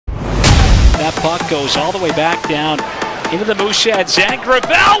that puck goes all the way back down into the Mooseheads, and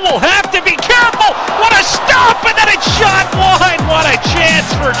Gravel will have to be careful. What a stop, and then it's shot wide. What a chance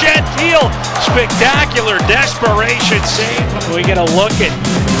for Gentile. Spectacular desperation save. We get a look at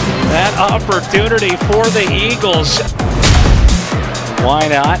that opportunity for the Eagles. Why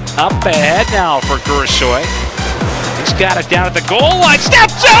not? Up ahead now for Gersoy. He's got it down at the goal line,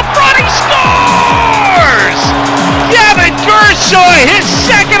 steps up front, he scores! Kevin Gersoy, his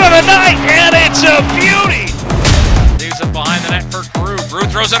second of the night, and it's a beauty! Leaves it behind the net for Drew. Drew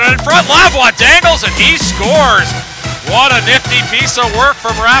throws it in front, Lavoie dangles, and he scores! What a nifty piece of work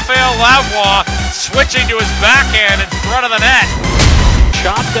from Raphael Lavoie, switching to his backhand in front of the net.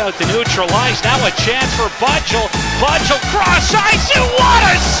 Chopped out to neutralize, now a chance for Budgel. Budgel cross ice, and what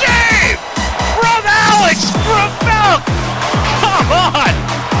a save! From Alex Gravel! Come on!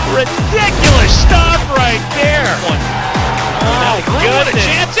 Ridiculous stop right there! Oh my goodness! A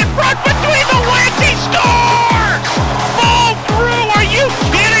chance in front between the legs, he